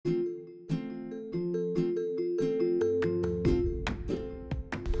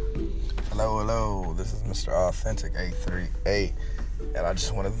Hello. This is Mr. Authentic 838, and I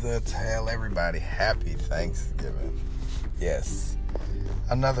just wanted to tell everybody happy Thanksgiving. Yes,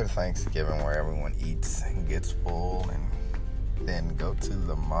 another Thanksgiving where everyone eats and gets full and then go to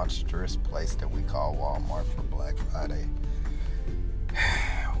the monstrous place that we call Walmart for Black Friday,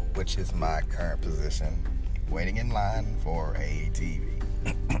 which is my current position, waiting in line for a TV.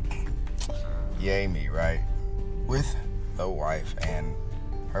 Yay me, right? With the wife and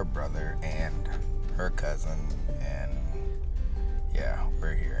her brother and her cousin, and yeah,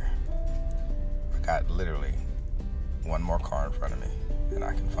 we're here. I got literally one more car in front of me and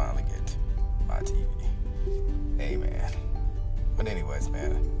I can finally get my TV. Amen. But anyways,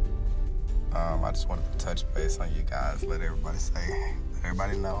 man, I just wanted to touch base on you guys, let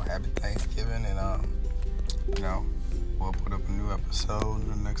everybody know happy Thanksgiving, and we'll put up a new episode in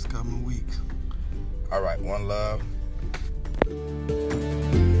the next couple of weeks. All right, one love.